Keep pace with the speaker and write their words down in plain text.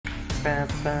Bam,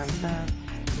 bam, bam.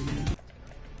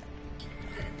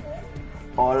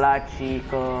 Hola,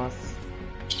 chicos.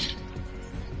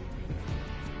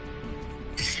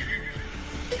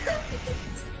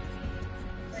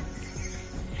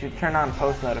 Should turn on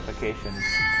post notifications.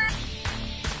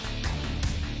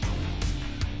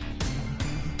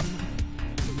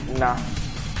 Nah.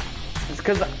 It's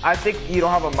because I think you don't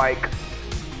have a mic.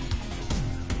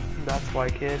 That's why,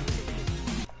 kid.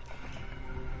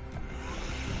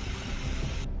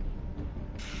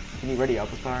 Can you ready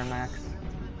up a star, Max?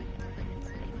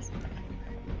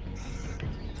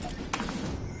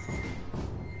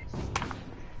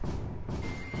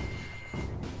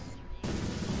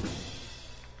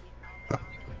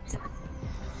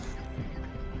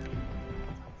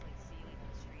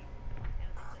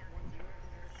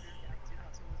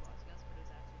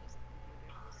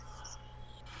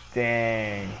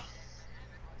 Dang.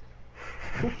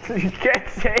 You can't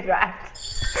say that.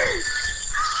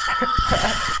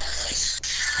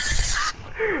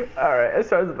 Alright, this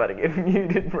star's about to get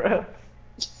muted, bro.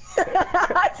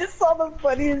 I just saw the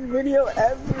funniest video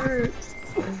ever.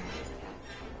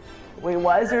 Wait,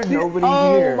 why is there nobody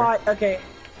here? Oh my, okay.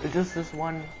 It's just this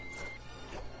one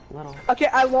little. Okay,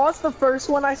 I lost the first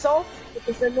one I saw, but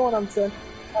the second one I'm saying.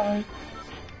 I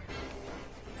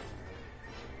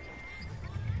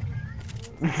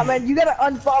mean, you gotta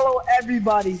unfollow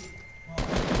everybody.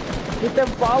 Get them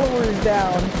followers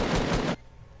down.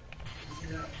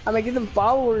 I mean, get them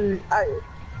followers.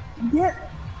 Yeah.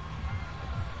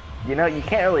 You know, you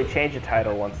can't really change a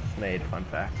title once it's made, fun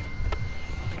fact.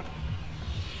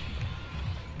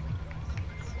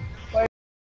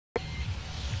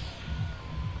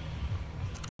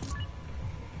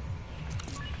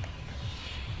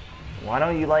 Why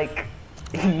don't you like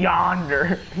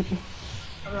yonder?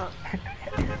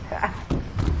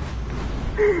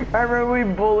 I remember we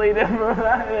bullied him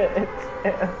about it.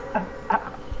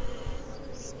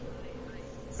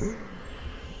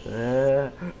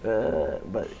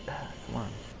 But come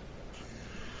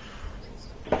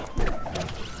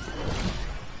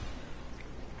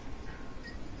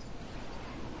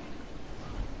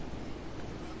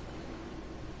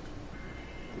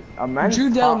on. Drew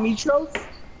Del Mitros?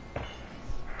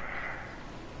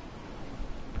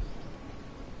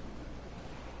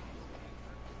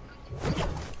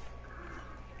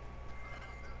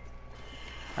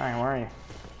 Hi, where are you?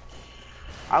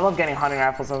 I love getting hunting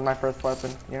rifles as my first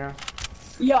weapon, you know?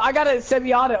 Yo, I got a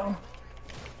semi-auto.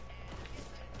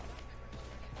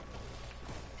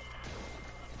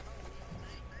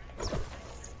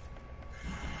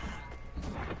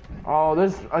 Oh,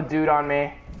 there's a dude on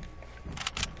me.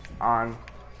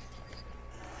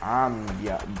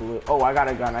 Yeah, blue. Oh, I got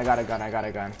a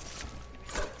gun.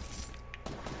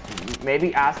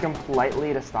 Maybe ask him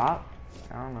politely to stop?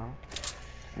 I don't know.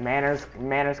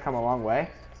 Manners come a long way.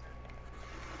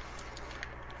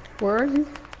 Where are you?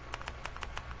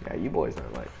 Yeah, you boys are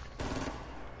like.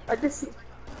 I just.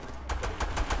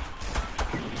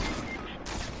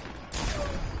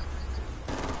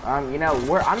 You know,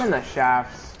 I'm in the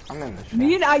shafts.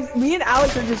 Me and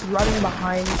Alex are just running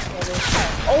behind each other.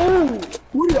 Oh,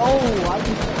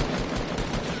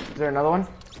 Is there another one?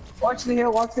 Watch the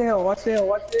hill.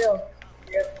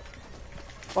 Yep.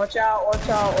 Watch out.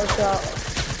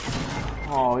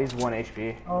 Oh, he's 1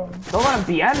 HP. Oh. Don't let him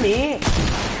BM me!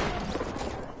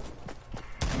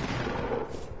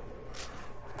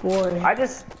 Boy. I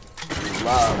just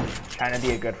love trying to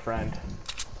be a good friend.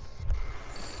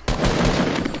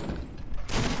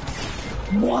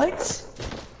 What?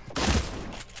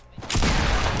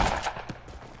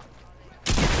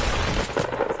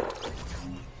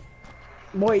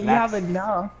 Boy, you have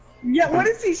enough. Yeah, what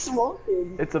is he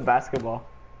smoking? It's a basketball.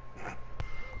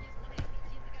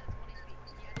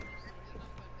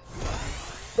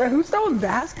 Bro, who's throwing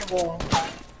basketball?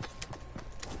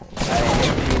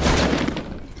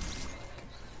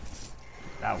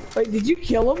 Wait, did you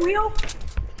kill him, Leo?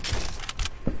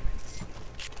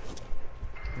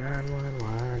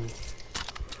 911.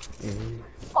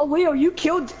 Oh, Leo, you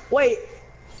killed. Wait.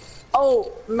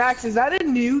 Oh, Max, is that a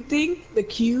new thing? The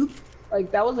cube?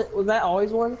 Like that was that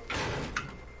always one?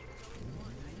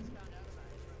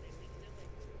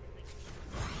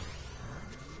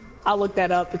 I'll look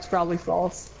that up. It's probably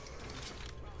false.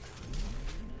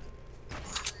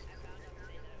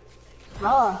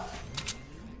 Ah.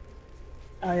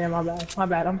 Oh yeah, my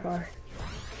bad. I'm sorry.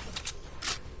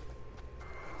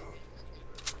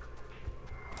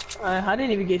 I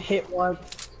didn't even get hit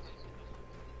once.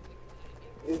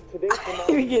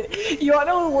 You wanna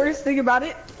know the worst thing about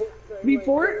it?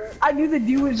 Before, I knew the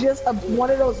dude was just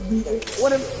one of those,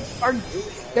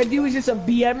 That dude was just a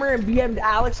BMer and BM'd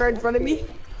Alex right in front of me.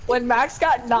 When Max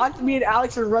got knocked, me and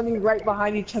Alex were running right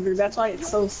behind each other. That's why it's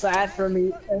so sad for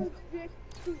me.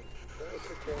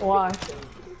 Why?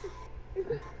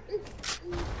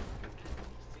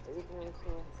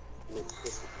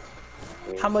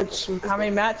 How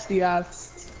many mats do you have?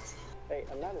 Hey,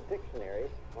 I'm not a dictionary.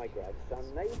 My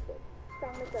grandson Nathan.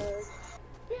 Sonic goes.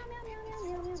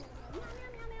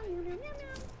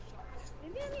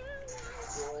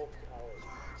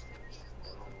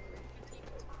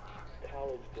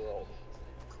 College girls.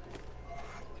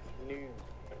 New.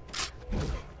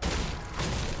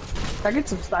 Can I get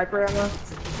some sniper ammo?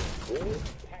 Really?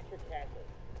 Patrick Castle.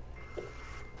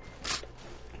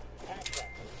 Pat Castle.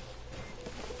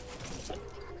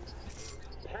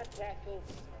 Pat Castle.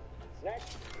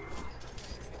 Next.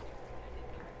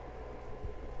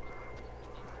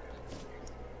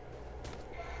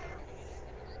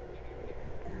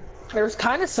 There was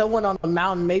kind of someone on the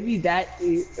mountain. Maybe that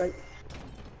dude, like.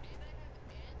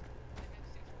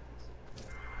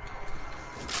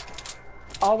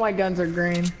 All my guns are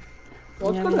green.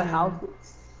 Let's go to the house.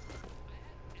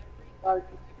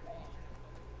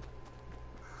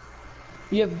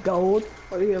 You have gold?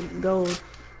 Or do you have gold?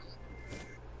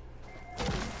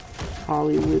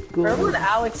 Hollywood gold. Remember when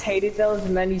Alex hated those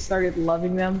and then he started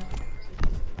loving them?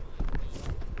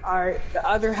 Alright, the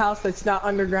other house that's not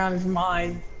underground is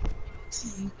mine.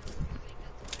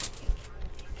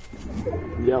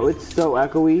 Yo, it's so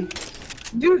echoey.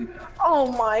 Dude,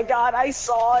 oh my god, I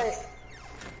saw it.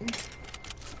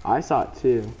 I saw it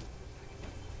too.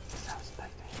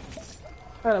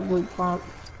 I got a blue pump.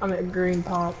 I'm at a green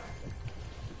pump.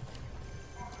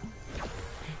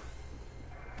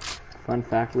 Fun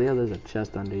fact, Leo, there's a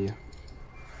chest under you.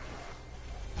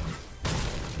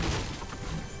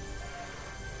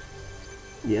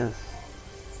 Yes.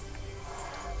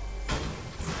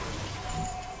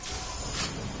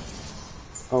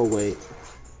 Oh wait.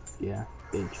 Yeah,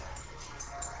 bitch.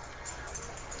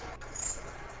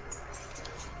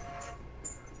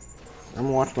 I'm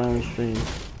gonna watch my own stream.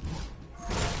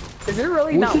 Is there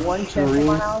really not one chest in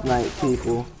my house? Snipe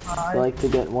people. I like to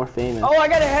get more famous. Oh, I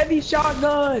got a heavy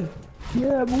shotgun!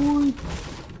 Yeah, boy!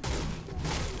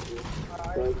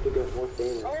 I like to get more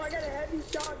famous. Oh, I got a heavy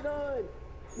shotgun!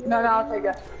 No, I'll take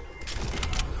it.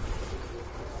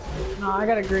 No, I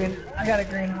got a green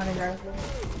hunting rifle.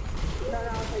 No,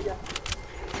 I'll take it.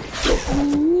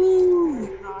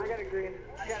 Ooh! No, I got a green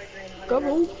hunting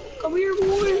rifle. Come here,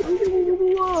 boy!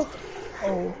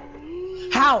 Oh.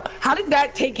 How did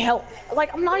that take help?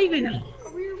 Like, I'm not even...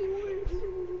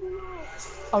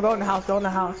 I'll go in the house,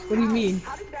 What do you mean?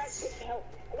 How did that take help?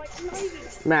 Like, I'm not even...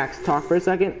 Max, talk for a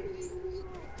second.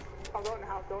 I'll go in the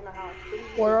house,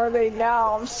 Where are they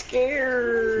now? I'm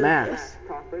scared. Max.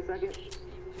 Talk for a second.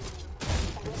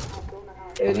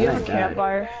 Dude, you have a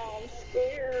campfire? I'm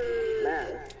scared.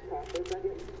 Matt, talk for a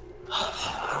second.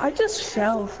 I just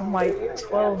fell from like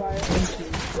 12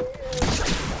 inches.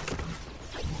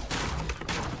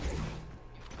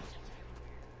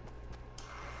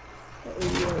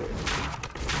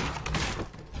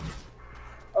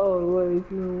 Oh wait,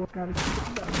 you gotta keep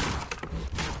it down.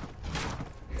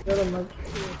 Very much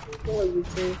before you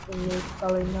say from this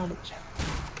probably not a chance.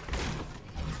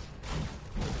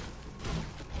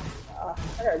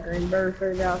 I got a green bird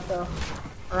figured out, so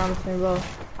around the same boat.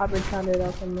 I've been counting it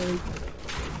out for many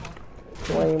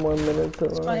 20 more minutes to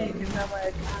It's funny because that way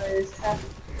I counted is half.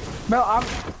 Bro, I'm.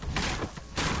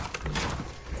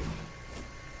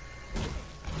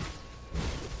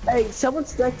 Hey, someone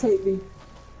spectate me.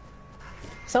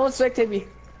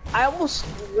 I almost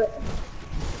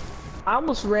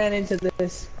ran into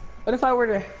this. What if I were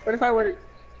to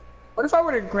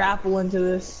grapple into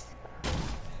this?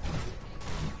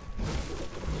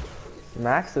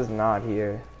 Max is not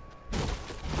here.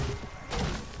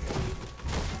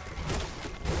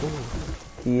 Ooh,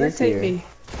 he is here. Me.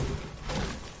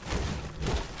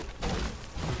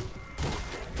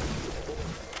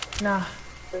 Nah.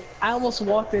 I almost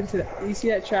walked into that. You see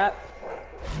that trap?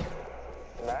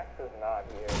 Max is not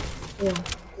here. Yeah.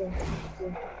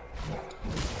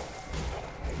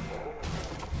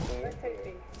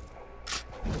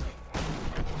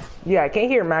 Yeah, I can't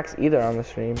hear Max either on the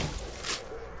stream.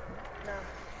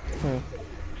 No.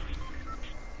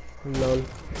 Lol.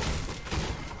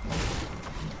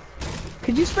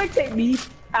 Could you spectate me,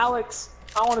 Alex?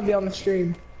 I want to be on the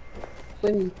stream.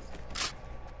 Please.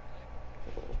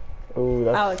 Oh,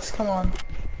 that's... Alex, come on.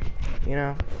 You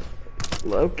know,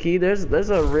 low key, there's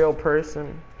a real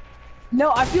person.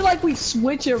 No, I feel like we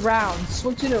switch it around.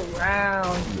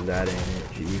 That ain't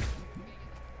it, G.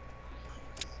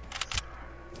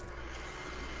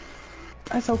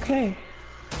 That's okay.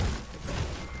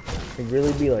 It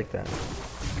really be like that.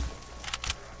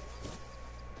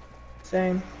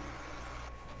 Same.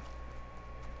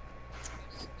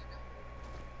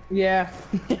 Yeah.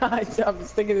 I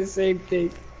was thinking the same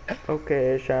thing.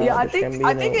 Okay, Yeah, I think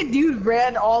a dude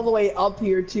ran all the way up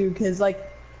here too, cause like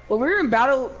when we were in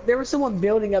battle, there was someone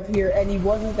building up here, and he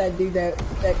wasn't that dude that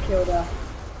killed us.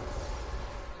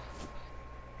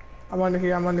 I'm under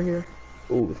here. I'm under here.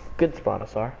 Ooh, good spot,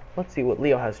 Asar. Let's see what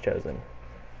Leo has chosen.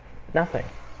 Nothing.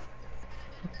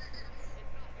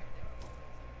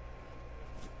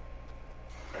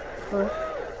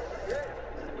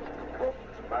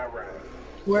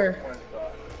 Where?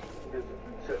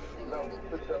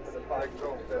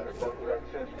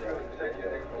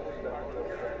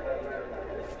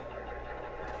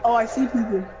 Oh, I see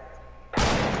people.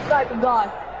 Sniper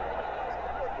God.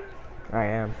 I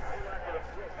am.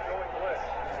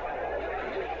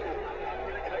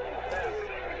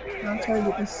 I'm trying to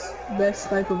get this best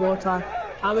sniper of all time.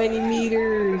 How many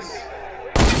meters?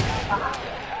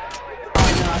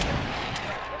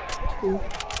 Oh,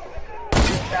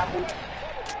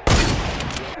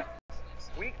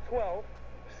 Week 12,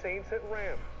 Saints at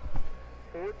Ram.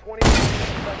 4:29 in the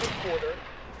second quarter.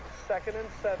 2nd and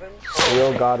 7.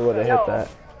 Real God would have hit that.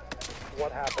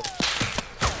 What happened?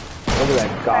 Look at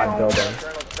that God building.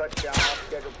 Touchdown off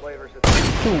schedule play versus.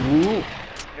 Ooh.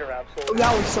 You're absolutely.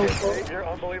 that was so cool. You're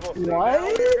unbelievable. What? Now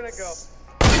you're gonna go.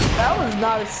 That was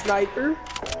not a sniper.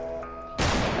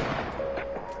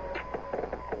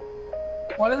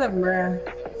 One of them ran.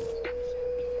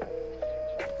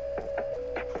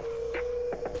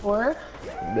 Where?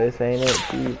 This ain't it,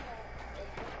 dude.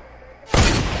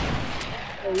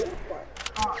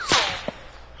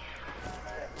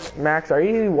 Max, are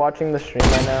you watching the stream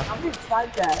right now? I'm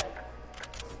inside that.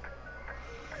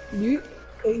 You.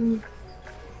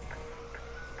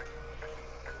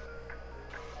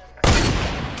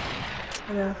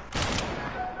 Yeah.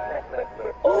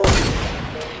 Oh.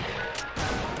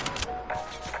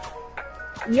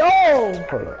 Yo!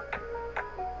 Hold up.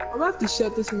 I'm gonna have to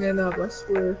shut this man up, I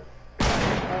swear.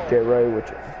 Get right with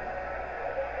you.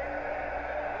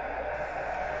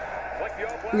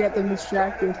 We got them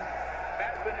distracted.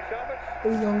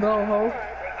 Who's gonna go, ho?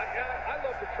 I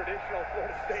love the traditional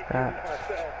Florida State Stop.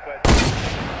 myself, but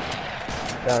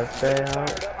Gotta stay out.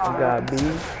 You got B.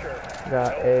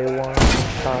 Got A1.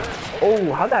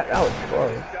 Oh, how'd that out?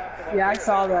 Close. Yeah, I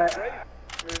saw that.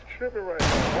 It's tripping right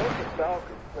now. Once the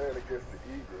Falcons playing against the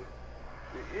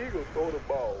Eagles throw the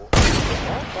ball. My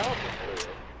Falcons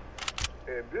player.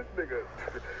 And this nigga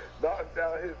knocked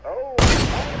down his own.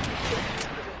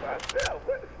 Myself.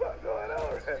 What the fuck going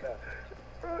on right now?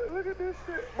 Bro, look at this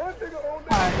shit. My nigga on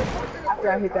that. After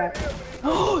I hit that.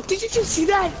 Oh, did you just see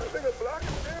that? This nigga blocking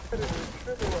everything. It's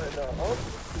tripping right now, huh?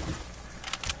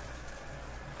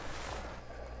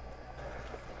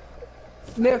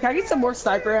 Leo, can I get some more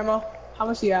sniper ammo? How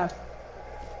much do you have?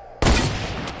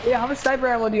 Yeah, how much sniper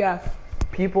ammo do you have?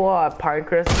 People at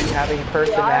Pinecrest be having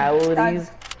personalities.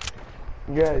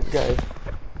 Guys.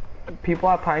 People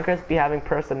at Pinecrest be having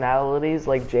personalities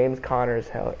like James Conner's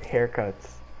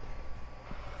haircuts.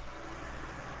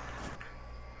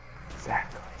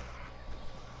 Exactly.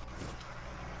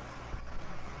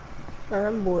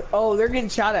 Oh, they're getting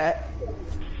shot at.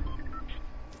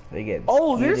 They get.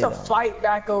 Oh, there's a skeeted on. fight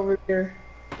back over there.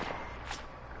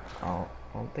 Oh,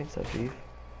 I don't think so, Chief.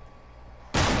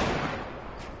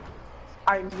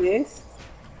 I missed.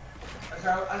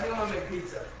 I think I'm gonna make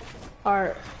pizza.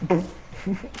 Alright.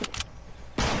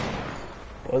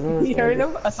 Wasn't this? You heard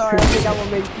him? Sorry, I think I'm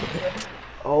gonna make pizza.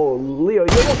 Oh, Leo,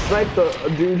 you almost sniped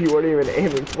the dude you weren't even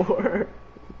aiming for.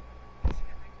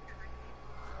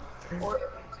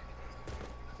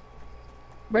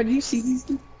 Bro, do you see these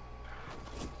dudes?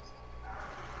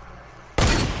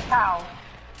 How?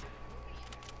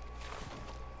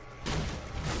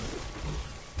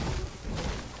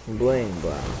 Bling,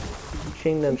 blah.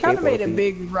 Ching them. Kind of made a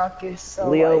big ruckus. So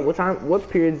Leo, like... what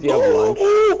periods do you have lunch?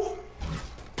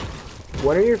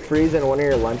 What are your frees and what are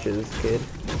your lunches, kid?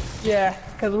 Yeah,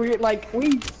 cause we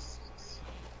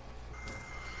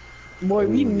boy,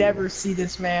 we never see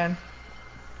this man.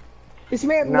 This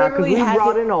man Nah, cause literally we has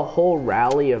brought in a whole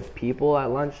rally of people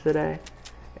at lunch today,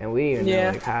 and we didn't even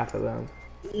know like half of them.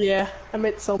 Yeah, I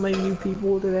met so many new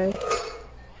people today.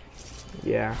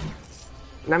 Yeah.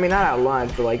 I mean, not at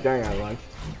lunch, but like during our lunch.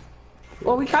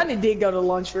 Well, we kind of did go to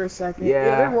lunch for a second.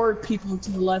 Yeah. There were people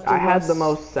to the left of I had us. the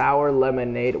most sour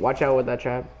lemonade. Watch out with that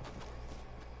trap.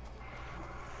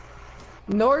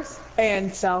 North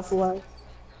and southwest.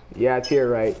 Yeah, to your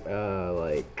right,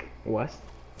 like west.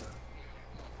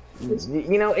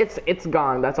 You know, it's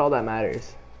gone. That's all that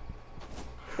matters.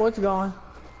 What's going?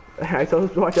 I told him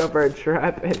to watch out for a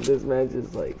trap, and this man's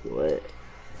just like, what?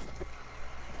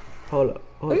 Hold up.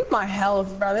 Look at my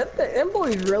health, bro. Them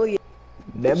boys really.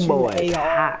 Them boys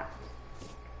hot.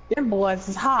 Them boys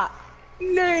is hot.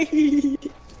 Nay.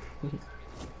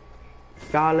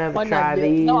 Y'all ever try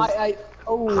these? No,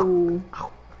 oh.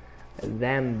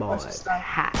 Them boys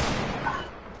hot.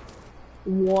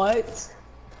 What?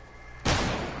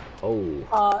 Oh.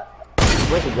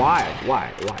 Wait, why?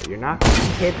 You're not gonna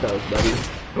hit those, buddy.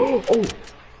 Oh!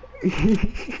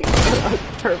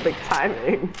 Perfect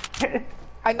timing.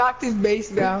 I knocked his base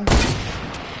down.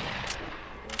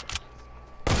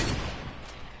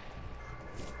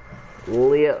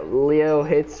 Leo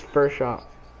hits first shot.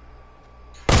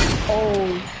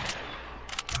 Oh.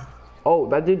 Oh,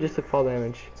 that dude just took fall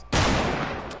damage.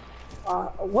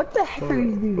 What the heck are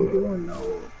these dudes doing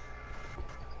though?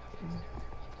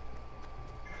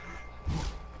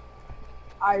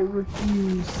 I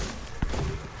refuse.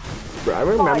 Bro, I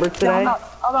remember today. I'm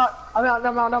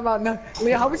out. No.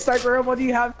 Leo, how much sniper ammo do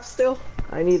you have still?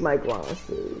 I need my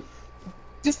glasses.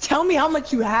 Just tell me how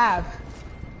much you have.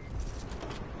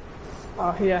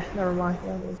 Oh yeah, never mind.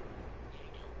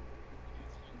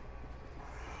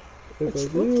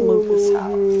 Let's loot this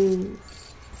house.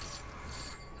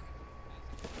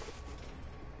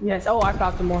 Yes. Oh, I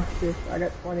found some more. Dude, I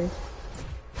got 20.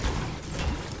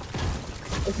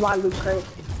 It's my loot crate.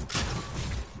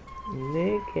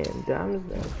 Nick and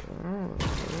Diamonds.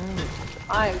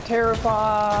 I am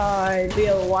terrified.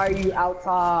 Bill, why are you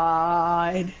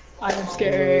outside? I am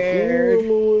scared.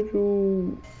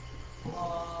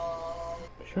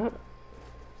 Shut up.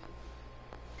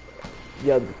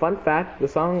 Yeah, fun fact, the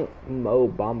song Mo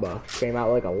Bamba came out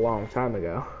like a long time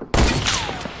ago.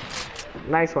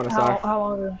 Nice one, Asar. How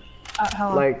long ago?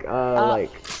 How long?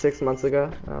 Like 6 months ago,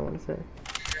 I want to say.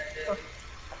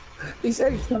 He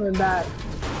said he's coming back.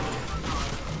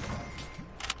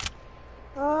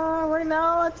 Right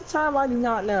now, at the time, I do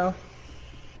not know.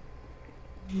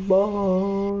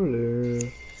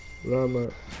 Baller, Rama,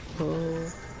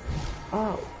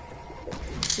 oh,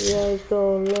 yeah,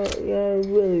 so yeah,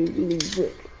 really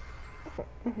brick.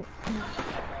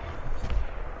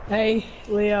 Hey,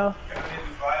 Leo.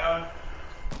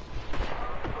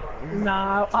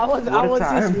 Nah, I was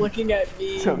just looking at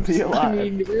me. To be alive. I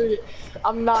mean, really,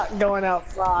 I'm not going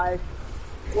outside.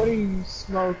 What are you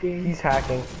smoking? He's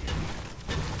hacking.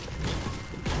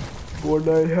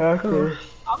 Fortnite hacker.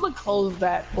 I'm gonna close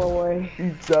that boy.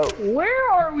 So,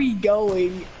 where are we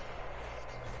going?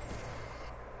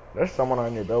 There's someone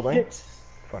on your building.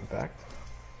 Fun fact.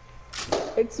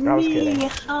 It's I was me. kidding.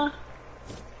 Huh?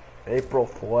 April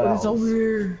 12th. What's over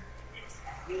here?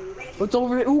 What's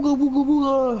over here? Ooga booga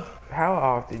booga. How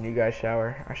often you guys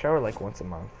shower? I shower like once a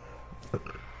month.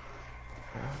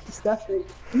 Disgusting.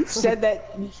 You said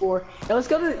that before. Now let's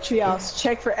go to the treehouse.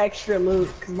 Check for extra loot,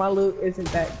 cause my loot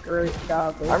isn't that great.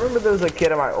 I remember there was a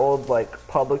kid at my old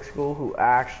public school who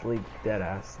actually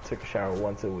deadass took a shower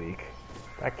once a week.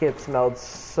 That kid smelled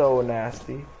so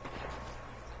nasty.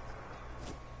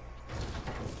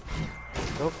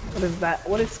 Nope. What is that?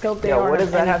 What is scope? Yeah, what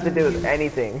does that have to do with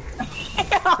anything?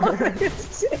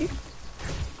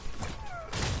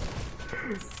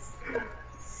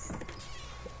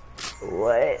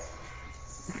 What?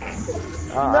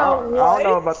 I don't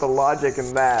know about the logic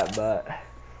in that, but...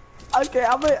 Okay,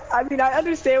 I mean, I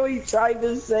understand what you're trying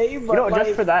to say, but you know,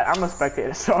 just for that, I'm gonna spectate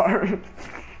Asar.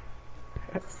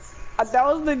 That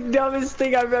was the dumbest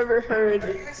thing I've ever heard.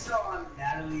 Are you guys still on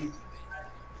Natalie?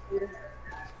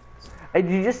 Hey,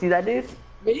 did you just see that dude?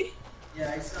 Me?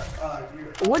 Yeah, I saw,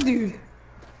 What dude?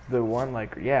 The one,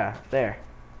 yeah, there.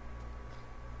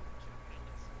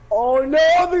 Oh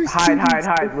no, there's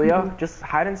Hide, Leo. Just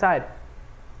hide inside.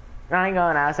 I ain't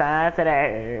going outside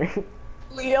today.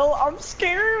 Leo, I'm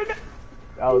scared.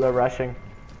 Oh, they're rushing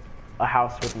a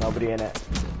house with nobody in it.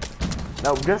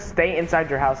 No, just stay inside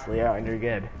your house, Leo, and you're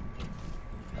good.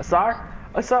 Asar,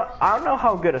 I don't know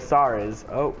how good Asar is.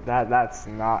 Oh, that's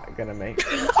not gonna make.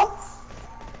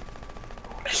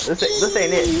 This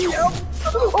ain't it.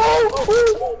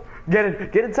 Oh! Get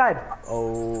inside.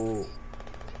 Oh.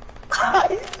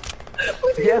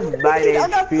 He has 9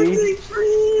 HP. Do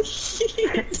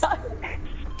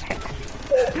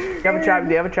you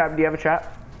have a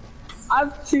trap? I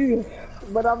have 2,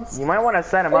 but I'm. You might want to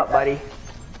set him up, buddy.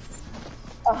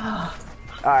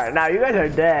 Alright, now you guys are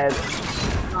dead.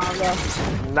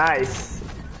 Oh, no. Nice.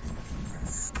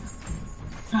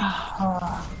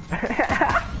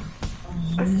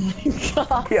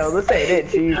 Yo, this ain't it,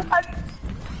 chief.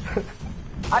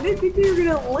 I didn't think you were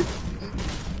gonna look.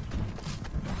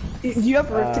 Do you have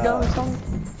room to go or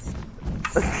something?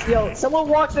 Yo, someone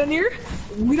walks in here.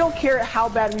 We don't care how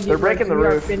bad we get. They're breaking the we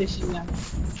roof. Are finishing them.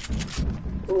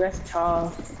 Oh, that's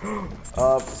tough.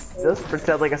 Just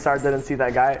pretend like Asar didn't see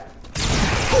that guy.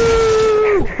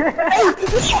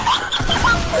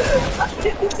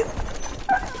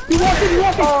 You walk in.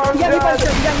 Oh, You gotta be by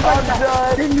yourself. You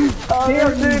gotta be by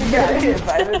yourself. Dude got hit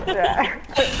by the trap.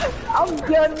 I'm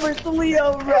done with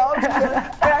Leo, bro. I'm done.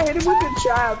 And I hit him with the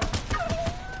trap.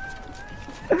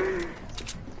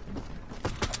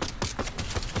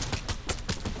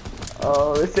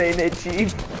 Oh, this ain't it,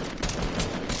 Chief.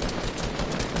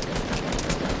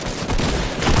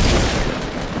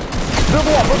 Build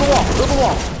the wall, build the wall, build the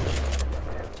wall.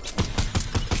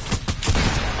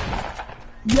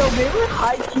 Yo, they were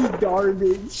high-key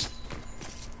garbage.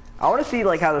 I want to see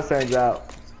like how this turns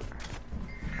out.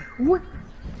 What?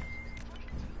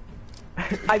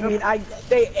 I mean,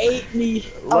 they ate me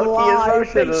Lucky alive. Asar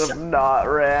should have not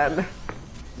ran.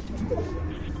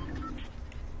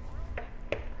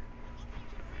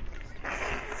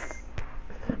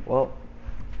 Well,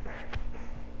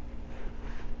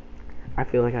 I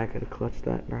feel like I could have clutched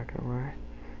that, not gonna lie.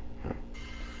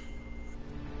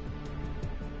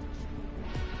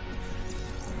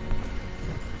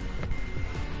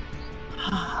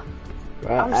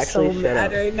 Well, I'm actually, so shut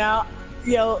mad up. right now.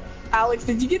 Yo, Alex,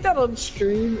 did you get that on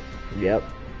stream? Yep.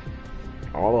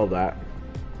 All of that.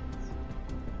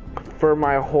 For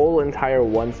my whole entire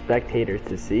one spectator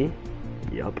to see?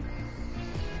 Yup.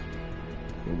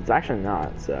 It's actually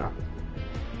not, so.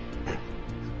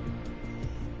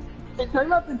 They're talking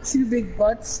about the two big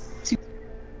butts.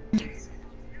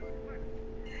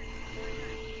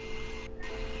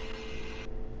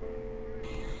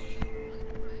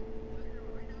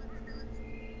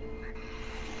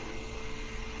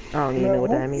 I don't even know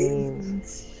what that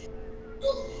means.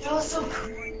 That was so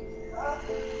cool.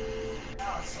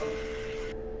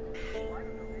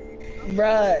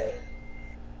 Bruh.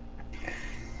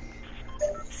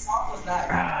 Song was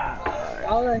that.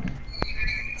 Alright.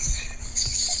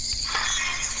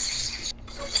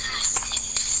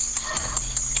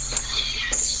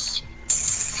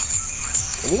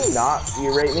 Can you not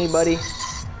berate me, buddy?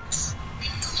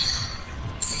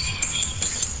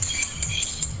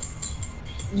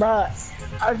 Bruh.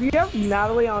 If you have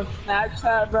Natalie on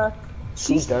Snapchat, bruh, Who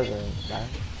she's doesn't, man?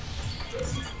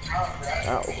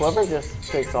 Whoever just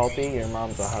takes salty, your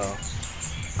mom's a hoe.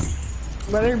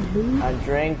 brother boo. I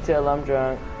drink till I'm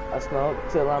drunk. I smoke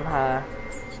till I'm high.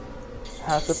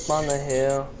 House up on the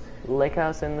hill. Lake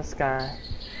house in the sky.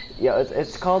 Yo,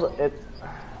 it's called it.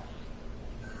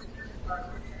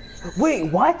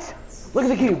 Wait, what? Look at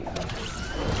the cube.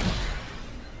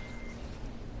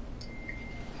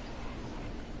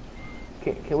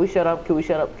 Can we shut up? Can we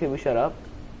shut up? Can we shut up?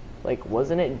 Like,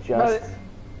 wasn't it just?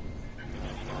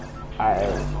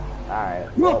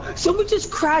 Alright. Bro, someone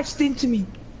just crashed into me.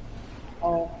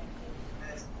 Oh,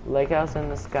 Lake house in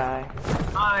the sky.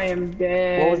 I am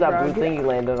dead. What was that bro. blue thing you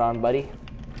landed on, buddy?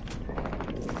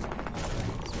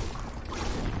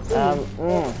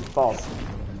 False.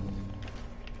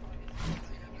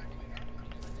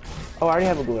 Oh, I already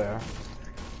have a blue arrow.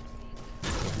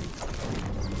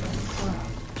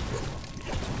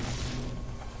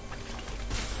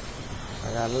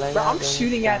 Bro, I'm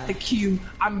shooting at the cube.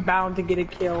 I'm bound to get a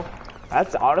kill.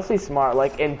 That's honestly smart.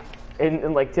 Like in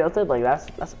like Tilted, like that's.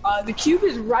 The cube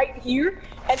is right here,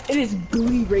 and it is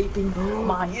booty raping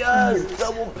my ears.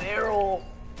 Double barrel.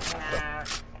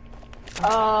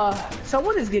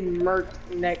 Someone is getting murked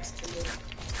next to me.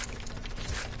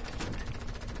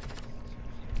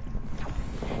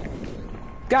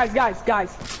 Guys,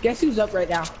 guess who's up right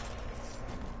now?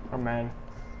 Oh man.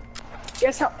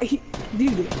 Guess how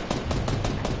dude.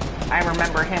 I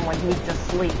remember him when he was just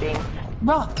sleeping.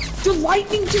 Bro, the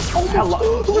lightning just almost.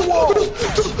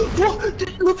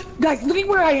 Look, guys, look at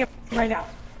where I am right now.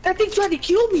 That thing tried to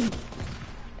kill me.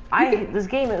 This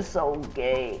game is so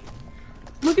gay.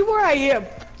 Look at where I am.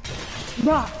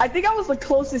 Bro, I think I was the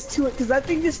closest to it because that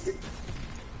thing just.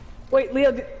 Wait,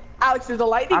 Leo, Alex, did the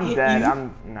lightning I'm hit dead.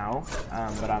 you?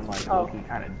 But I'm like looking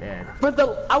kind of dead. But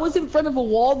I was in front of a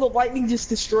wall. The lightning just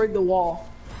destroyed the wall.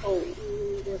 Oh.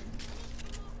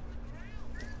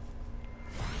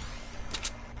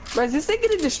 Bro, is this thing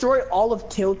gonna destroy all of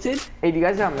Tilted? Hey, do you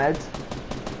guys got meds?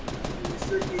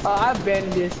 I have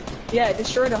bandages. Yeah, it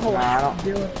destroyed the whole Nah, I half don't.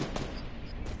 building.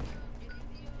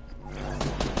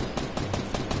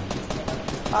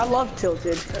 I love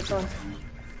Tilted. That's fun.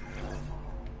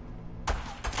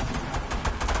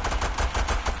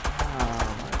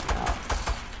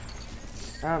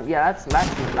 Oh my god. Yeah,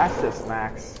 that's just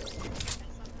max.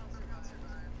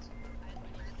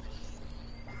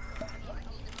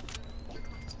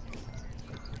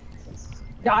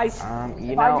 Guys,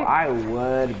 You if know, get- I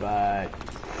would, but...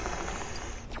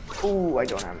 Ooh, I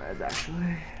don't have meds,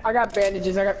 actually. I got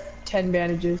bandages. I got 10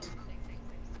 bandages.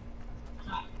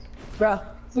 Bruh,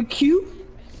 the cube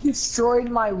destroyed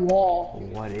my wall.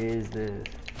 What is this?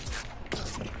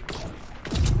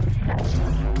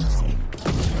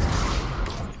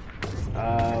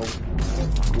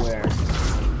 Where?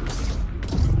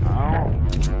 Oh.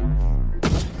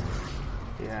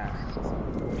 Yeah.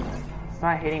 It's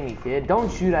not hitting me, kid.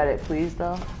 Don't shoot at it, please,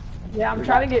 though. Yeah, I'm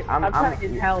trying to get. I'm trying to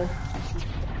get health.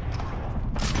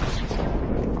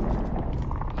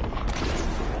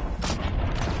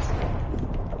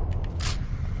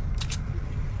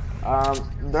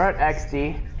 They're at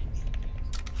XD.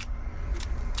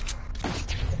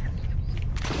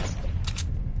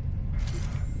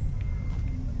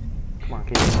 Come on,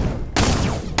 kid.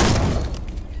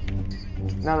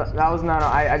 No, that was no.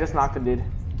 I just knocked a dude.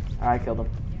 I killed him.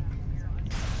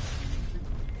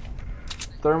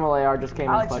 Thermal AR just came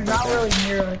Alex, in. you're not really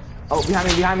near us. Oh,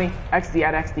 behind me. XD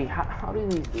at XD. How do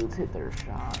these dudes hit their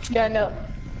shot? Yeah, no.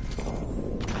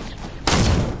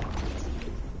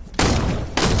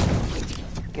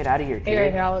 Get out of here, kid.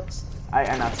 Hey, Alex. I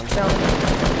knocked him. No.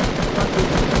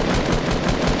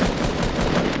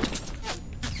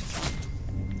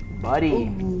 Buddy.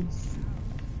 Ooh.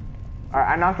 Alright,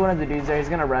 I knocked one of the dudes there. He's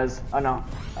gonna res. Oh no.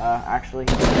 Actually.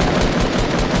 Not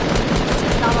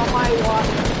on my watch.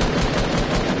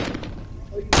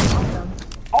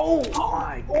 Oh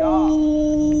my god.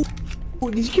 Oh.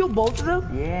 Did you kill both of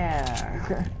them?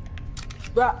 Yeah.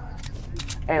 Bruh.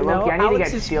 Hey, No, Loki, I need Alex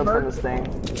to get is shield from murdered. this thing.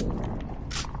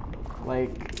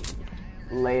 Like,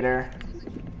 later.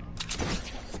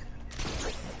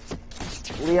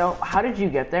 Leo, how did you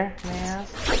get there, may I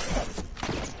ask?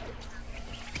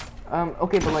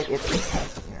 Okay, but like,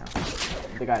 it's, yeah,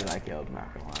 the guy that I killed,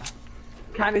 not gonna lie.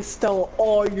 Kinda stole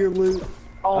all your loot.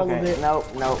 All of Okay, it. no,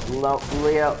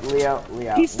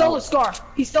 Leo. He stole no. a scar.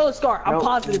 He stole a scar. I'm Nope.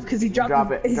 positive because he dropped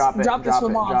Drop his, it, drop it, dropped his drop it,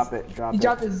 FAMAS. drop it, drop He it.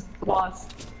 dropped his boss.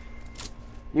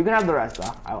 You can have the rest,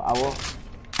 though. I will.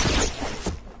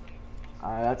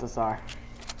 That's a SAR.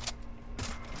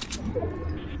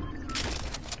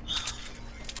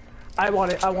 I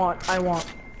want it. I want.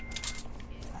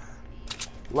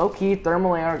 Low key,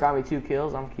 thermal AR got me 2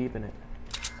 kills. I'm keeping it.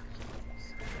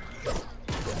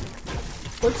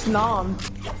 What's Nom?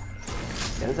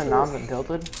 There's a noms and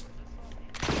tilted.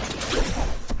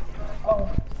 Oh.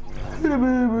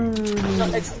 No,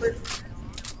 it's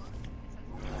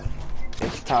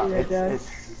It's tough. Yeah,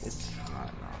 It's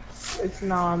not noms. It's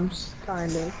Noms,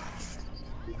 kind of.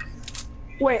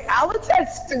 Wait, Alex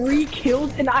has 3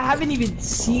 kills and I haven't even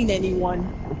seen anyone.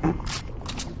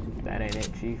 That ain't it,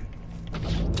 chief.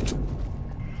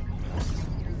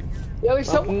 Yo,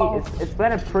 there's Low-key, some. it's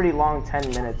been a pretty long 10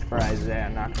 minutes for Isaiah.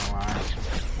 I'm not gonna lie.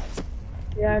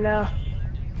 Yeah, I know.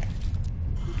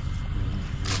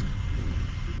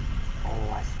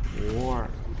 Oh, I swore.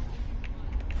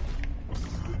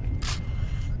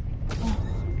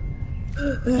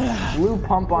 Blue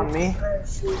pump on me.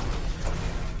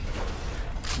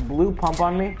 Blue pump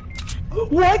on me.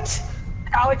 What?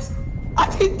 Alex, I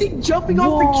didn't think jumping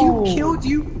off the Whoa. cube killed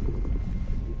you.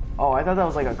 Oh, I thought that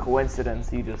was like a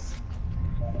coincidence. You just.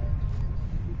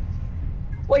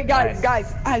 Wait, guys,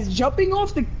 Nice. guys, has jumping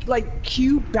off the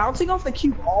cube, bouncing off the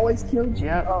cube always killed you?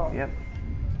 Yep. Oh. Yep.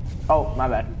 Oh, my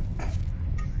bad.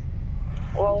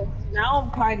 Well, now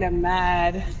I'm kind of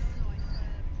mad.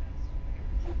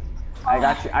 I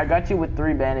got you with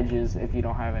 3 bandages. If you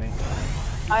don't have any.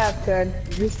 I have 10.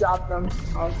 Just drop them.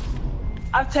 Oh.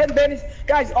 I have 10 bandages.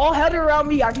 Guys, all head around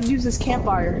me. I can use this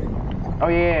campfire. Oh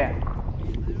yeah.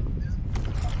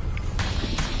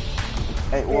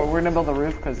 Hey, we're gonna build a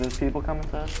roof because there's people coming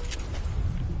to us.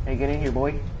 Hey, get in here,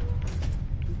 boy.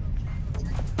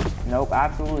 Nope,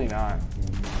 absolutely not.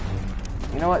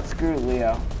 You know what? Screw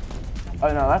Leo. Oh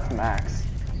no, that's Max.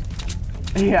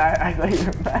 Yeah, I thought you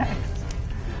were Max.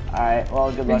 Alright,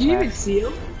 well, good luck, Did you even Max. see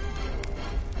him?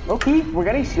 Okay, we're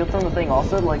getting shield from the thing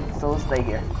also, like, so let's stay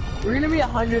here. We're gonna be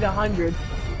 100.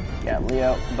 Yeah,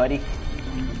 Leo, buddy.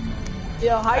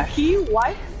 Yo, high key,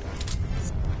 what?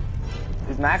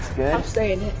 Is Max good? I'm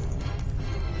staying here.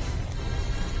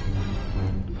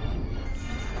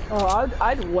 Oh,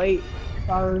 I'd wait.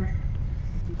 Sorry.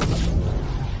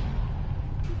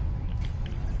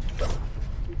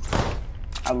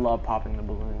 I love popping the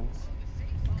balloons.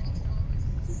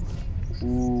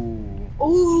 Ooh.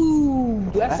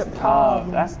 Ooh, that's a tough.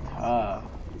 problem. That's tough.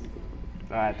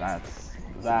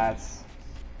 That's.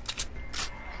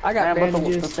 I got Man, but the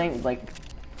bandages. thing, like,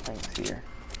 things here.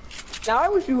 Now I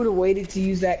wish we would have waited to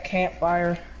use that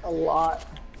campfire a lot.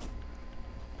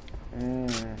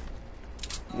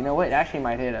 You know what? It actually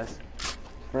might hit us.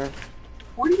 First.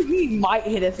 What do you mean might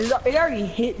hit us? It already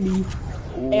hit me.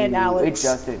 Ooh, And Alex. It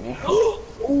just hit me.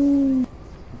 Ooh.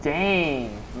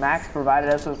 Dang. Max provided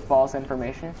us with false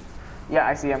information. Yeah,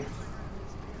 I see him.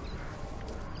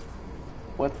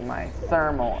 With my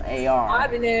thermal AR.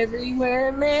 I've been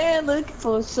everywhere, man, looking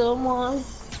for someone.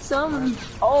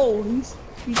 Oh, he's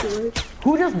good.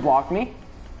 Who just blocked me?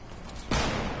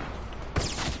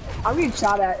 I'm getting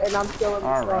shot at, and I'm still in the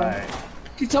All front. right.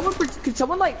 Could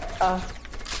someone like,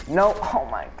 No. Oh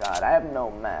my god. I have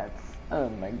no mats. Oh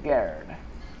my god.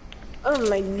 oh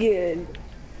my god.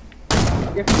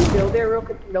 If you build there real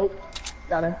quick, nope.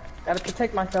 Gotta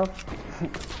protect myself.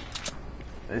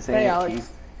 This Hey, ain't Alex. cheap.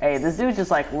 Hey, this dude's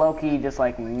just like low-key, just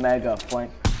like mega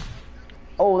flank.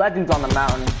 Oh, that dude's on the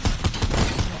mountain.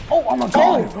 Oh my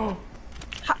god!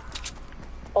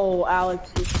 Oh,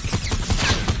 Alex.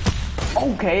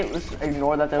 Okay, let's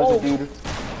ignore that there was a dude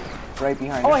right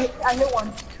behind Oh, us. I hit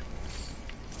one.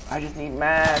 I just need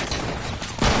mats.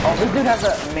 Oh, this dude has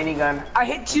a minigun. I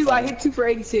hit two for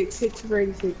 86. Hit 2 for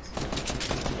 86.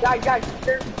 Guys,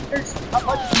 there's a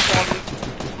bunch of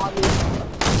people on me.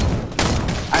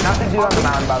 I knocked the dude on the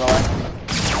mountain, by the way.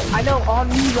 I know, on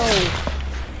me though.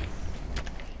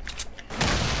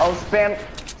 Oh,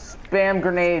 spam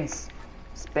grenades.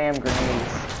 Spam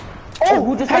grenades. Oh,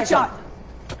 who just headshot.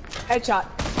 Headshot.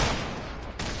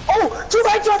 Oh, 2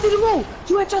 headshots in a row.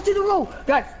 2 headshots in a row.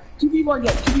 Guys, 2v1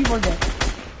 yet. 2v1 yet.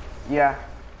 Yeah,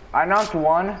 I knocked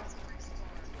one.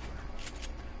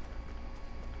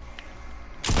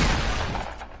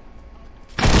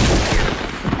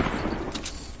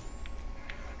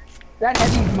 That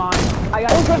heavy's mine. I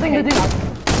got Something to do.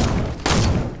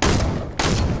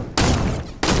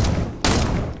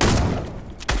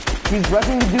 He's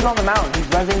rezzing the dude on the mountain. He's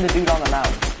rezzing the dude on the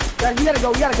mountain. Guys, we gotta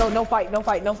go. No fight.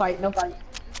 Fight.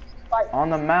 On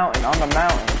the mountain.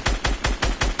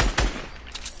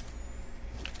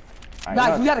 I Guys,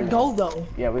 know we gotta it's- go though.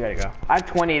 Yeah, we gotta go. I have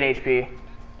 28 HP.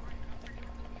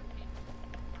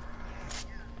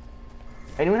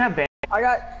 Anyone have band? I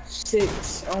got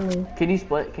 6 only. Can you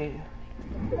split? Can you?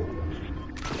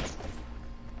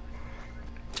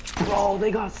 Bro,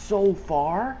 they got so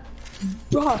far.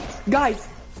 Bruh, guys.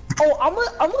 Oh, I'm gonna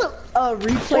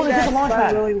replay Oh, they that. took a launch if I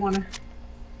pad. really wanna.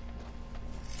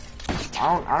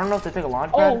 I don't know if they took a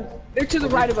launch pad. Oh, they're to the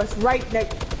right of us, right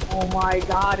next. Oh my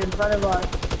God, in front of us.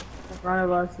 In front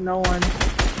of us, no one.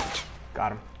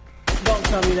 Got him. Don't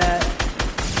tell me that.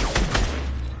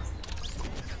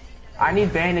 I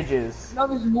need bandages. No,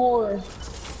 there's more.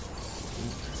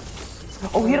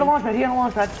 Oh, he had a launch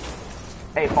pad.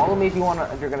 Hey, follow me if you wanna.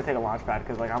 If you're gonna take a launch pad,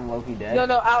 cause like I'm low-key dead.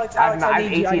 No, Alex, I have I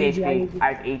need you. 18 I HP. need you.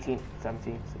 I have 18,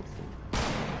 17,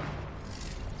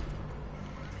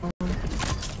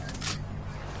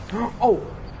 16. Oh!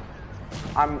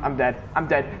 I'm dead. I'm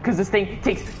dead. Cause this thing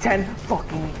takes 10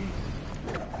 fucking...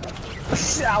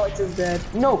 Alex is dead.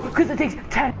 No, cause it takes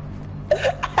 10...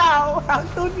 Ow! How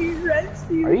could you rest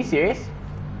you? Are you serious?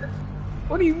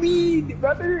 What do you mean,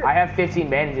 brother? I have 15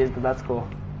 bandages, but that's cool.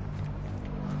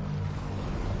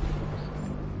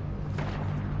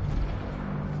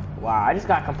 Wow, I just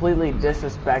got completely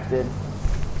disrespected.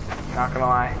 Not gonna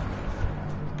lie.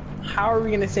 How are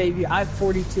we gonna save you? I have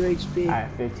 42 HP. I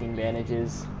have 15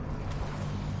 bandages.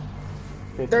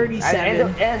 15.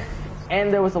 37.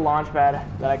 And there was a launch pad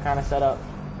that I kind of set up.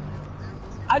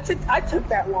 I took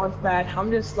that launch pad.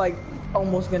 I'm just like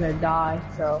almost gonna die,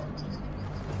 so.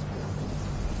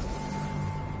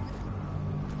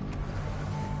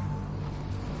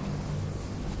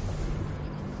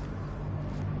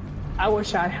 I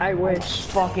wish.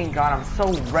 Fucking god, I'm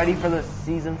so ready for this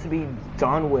season to be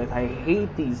done with. I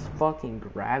hate these fucking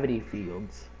gravity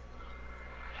fields.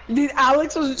 Dude,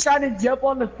 Alex was trying to jump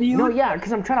on the field. No, yeah,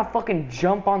 because I'm trying to fucking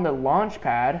jump on the launch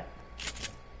pad.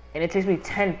 And it takes me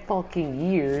 10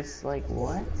 fucking years. Like,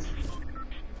 what?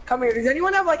 Come here, does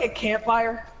anyone have like a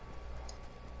campfire?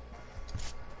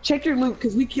 Check your loot,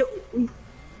 cause we killed.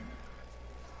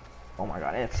 Oh my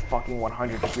god, it's fucking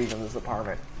 100 degrees in this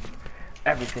apartment.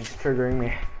 Everything's triggering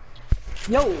me.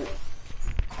 Yo,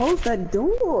 close that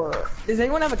door. Does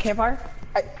anyone have a campfire?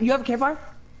 You have a campfire?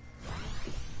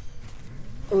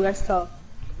 Oh, that's tough.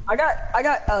 I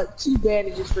got 2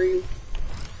 bandages for you.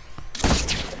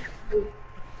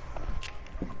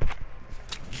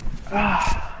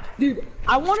 Dude,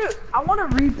 I wanna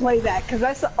replay that because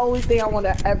that's the only thing I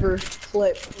wanna ever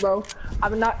clip, bro. I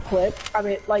mean, not clip. I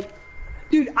mean, like,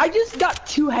 dude, I just got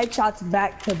 2 headshots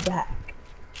back to back.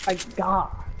 Like, God.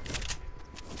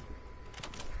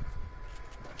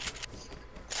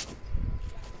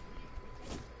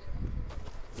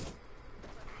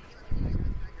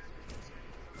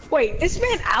 Wait, this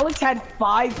man Alex had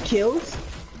 5 kills?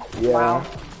 Yeah. Wow.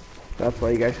 That's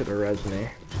why you guys should have res me.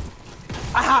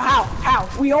 How?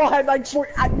 We all had like 4,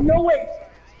 no way!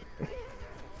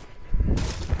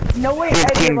 No way.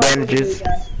 15 any of us bandages.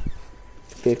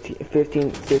 would do that.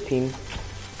 15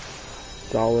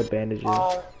 solid bandages.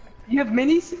 You have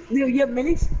minis? Leo, you have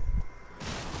minis?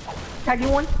 Can I get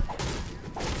one?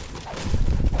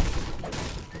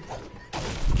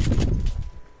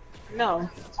 No.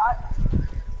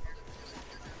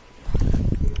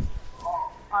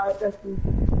 Alright, that's good.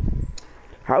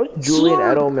 How's Julian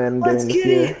Slurp, Edelman let's doing this get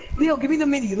year? it! Leo, give me the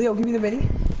mini. Leo, give me the mini.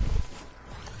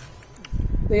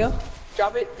 Leo,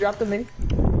 drop it. Drop the mini.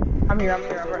 I'm here.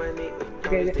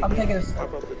 Okay, I'm taking a step.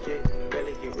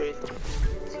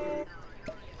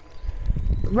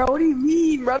 Bro, what do you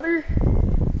mean, brother?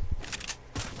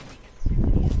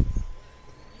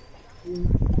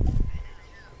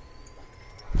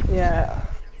 Yeah.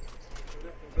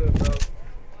 Good, bro.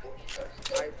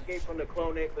 I escaped from the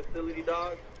Clonate facility,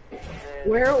 dog.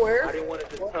 Where? I didn't want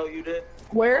to just tell you this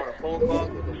Where? on a phone call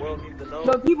because the world needs to know.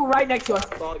 The people right next to us.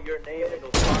 I saw your name in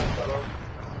those files, bro.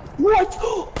 What?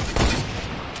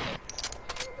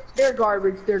 They're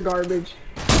garbage. They're garbage.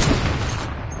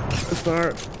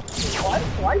 Sorry.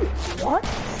 What? What?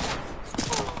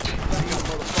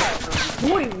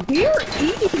 Boy, they're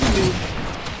eating me.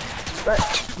 But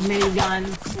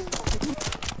miniguns.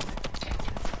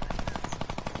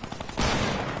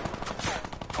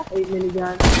 I hate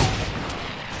miniguns.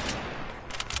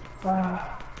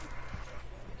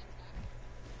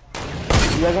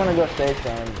 You guys want to go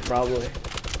station? Probably.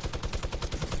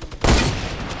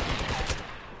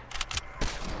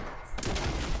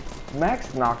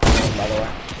 Max knocked me in, by the way.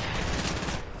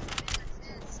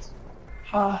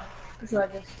 It's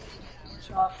like this.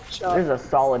 Shot. There's a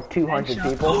solid 200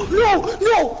 people. No!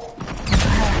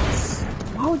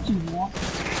 Why would you want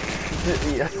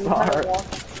Yes, sorry.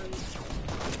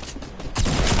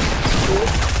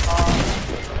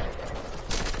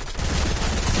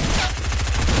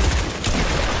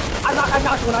 I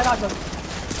knocked one.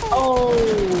 Oh,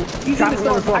 he's in the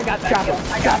storm. I got that.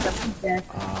 I got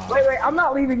that. Wait, I'm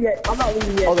not leaving yet. Oh,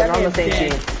 they're That not on the man's same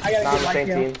dead. team. I gotta Not get on the my same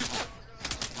kill. team.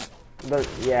 But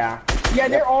yeah. Yeah,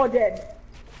 they're all dead.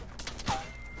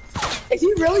 Is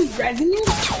he really rezzing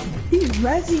him? He's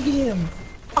rezzing him.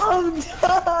 I'm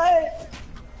done.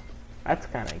 That's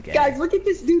kind of gay. Guys, look at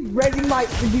this dude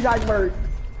rezzing you guys murked.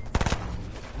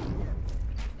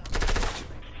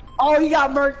 Oh, he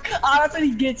got murked. Oh, that's what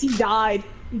he gets. He died.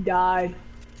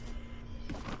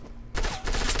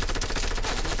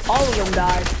 All of them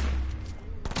died.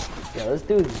 Yeah, this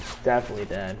dude's definitely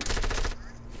dead.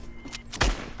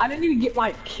 I didn't even get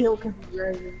my kill because he's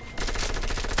rezzing.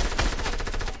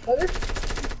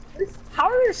 How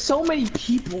are there so many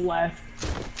people left?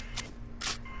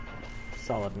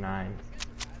 Solid 9.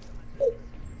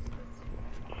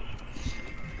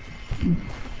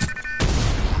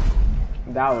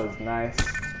 That was nice.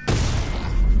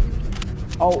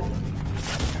 Oh.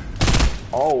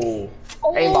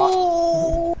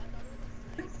 Aimbot.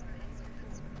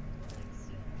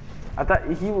 I thought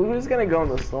he was gonna go in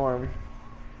the storm.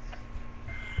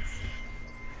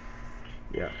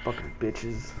 Yeah, fucking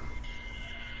bitches.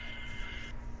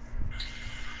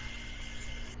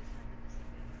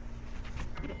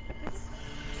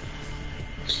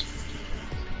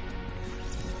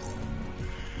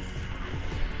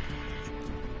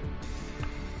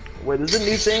 Wait, there's a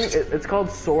new thing. It's called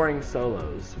soaring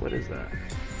solos. What is that?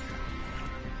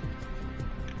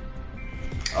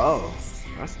 Oh,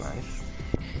 that's nice.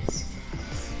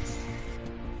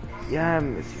 Yeah, I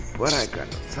miss you, but I got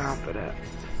no time for that.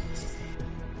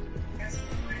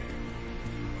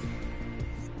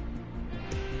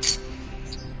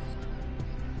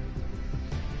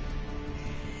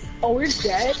 Oh, we're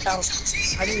dead? Oh,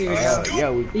 I didn't even know.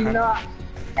 Yeah,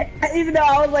 we Even though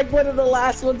I was like one of the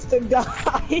last ones to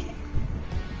die.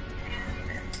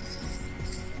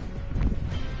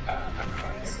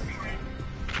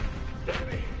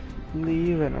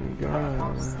 leave and I'm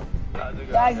gone.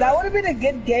 Guys, that would have been a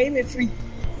good game if we...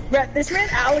 This man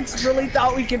Alex really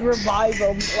thought we could revive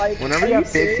him. Like, Whenever you have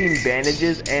 15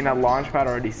 bandages and a launch pad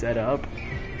already set up,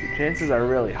 the chances are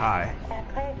really high.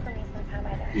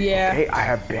 Yeah, Hey, I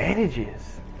have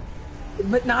bandages.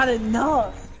 but not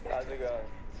enough.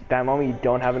 That moment you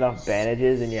don't have enough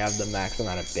bandages and you have the max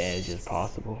amount of bandages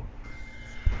possible.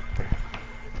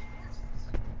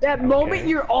 That moment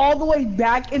you're all the way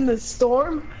back in the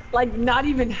storm, like not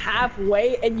even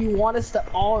halfway, and you want us to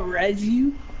all res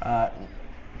you. I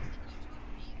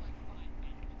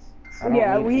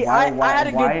Yeah, I had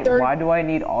a good third. Why do I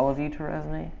need all of you to res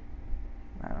me?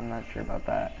 I'm not sure about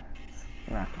that.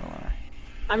 I'm not gonna lie.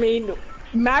 I mean,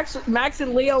 Max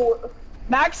and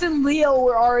Leo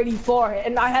were already 4,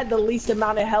 and I had the least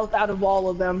amount of health out of all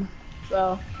of them.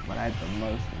 So But I had the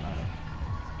most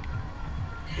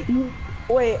amount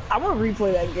wait, I'm gonna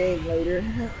replay that game later.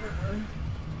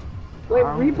 Wait,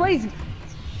 replays.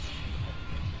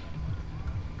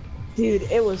 Dude,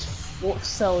 it was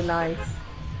so nice.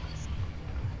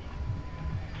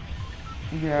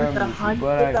 Yeah, With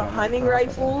the hunting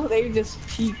rifle, they just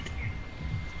peeked.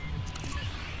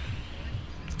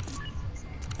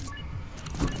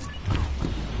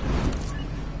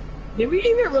 Did we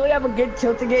even really have a good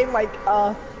Tilted game? Like,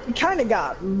 we kind of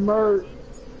got murked.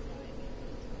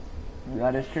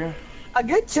 That is true. A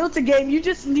good Tilted game, you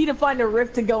just need to find a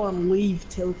rift to go and leave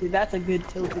Tilted. That's a good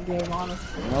Tilted game,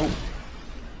 honestly. Nope.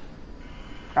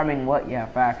 I mean, what? Yeah,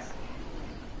 facts.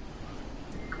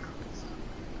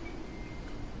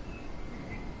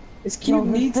 This cube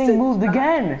This needs thing to moved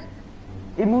again.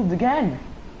 It moved again.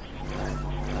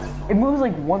 It moves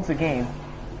like once a game.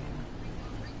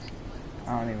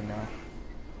 I don't even know.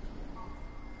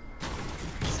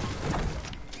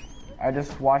 I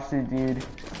just watched it, dude.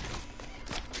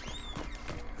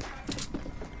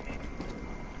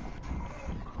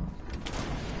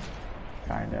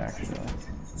 Kinda, actually.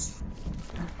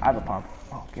 I have a pump.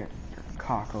 Oh, get your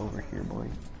cock over here, boy.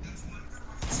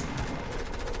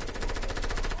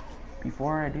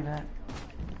 Before I do that.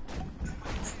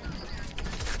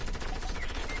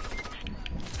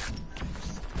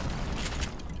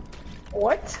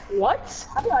 What? What?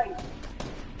 How did I...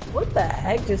 What the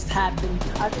heck just happened?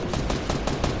 I didn't...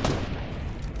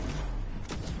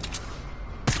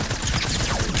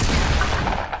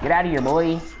 Get out of here,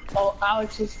 boy. Oh,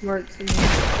 Alex was smart to me.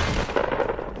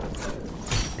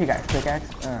 Pickaxe, pickaxe.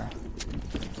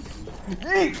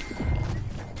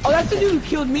 Oh, that's the dude who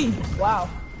killed me. Wow.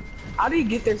 How did he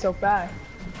get there so fast?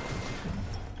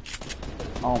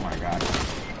 Oh my god.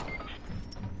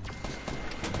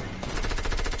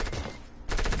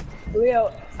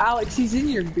 Leo, Alex, he's in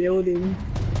your building.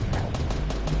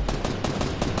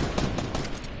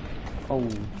 Oh.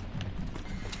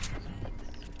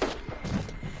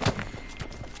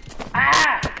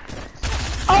 Ah!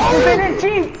 Oh, it's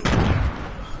cheap!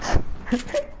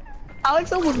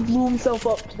 Alex almost blew himself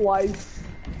up twice.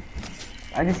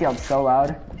 I just yelled so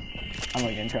loud. I'm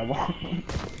like in trouble.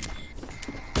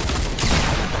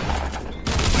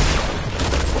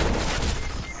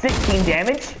 $16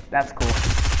 damage? That's cool.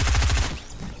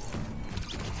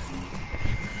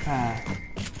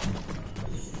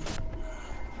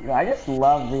 You know, I just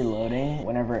love reloading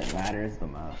whenever it matters the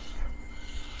most.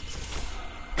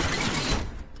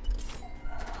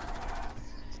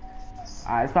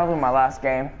 It's probably my last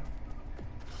game.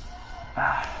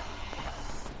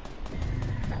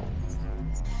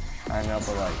 I know,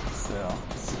 but like, still,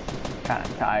 kind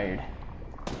of tired.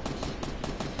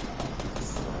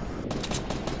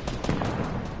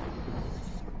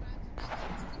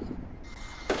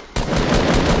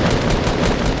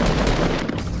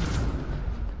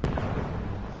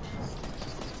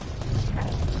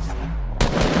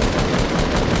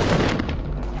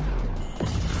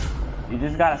 You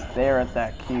just gotta stare at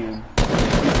that cube.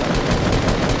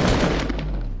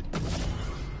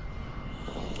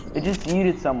 It just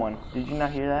muted someone. Did you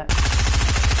not hear that?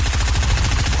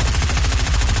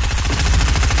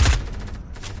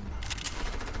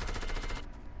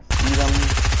 See them?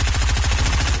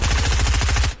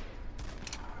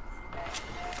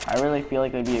 I really feel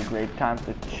like it'd be a great time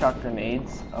to chuck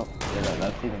grenades. Oh, yeah,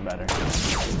 that's even better.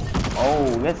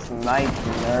 Oh, that's nice,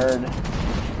 nerd.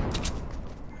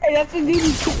 Hey, that's the dude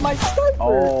who took my sniper.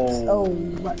 Oh.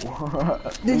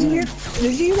 Did you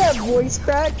hear that voice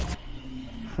crack?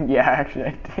 Yeah, actually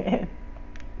I did.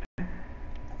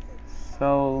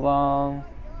 So long,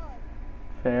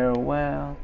 farewell.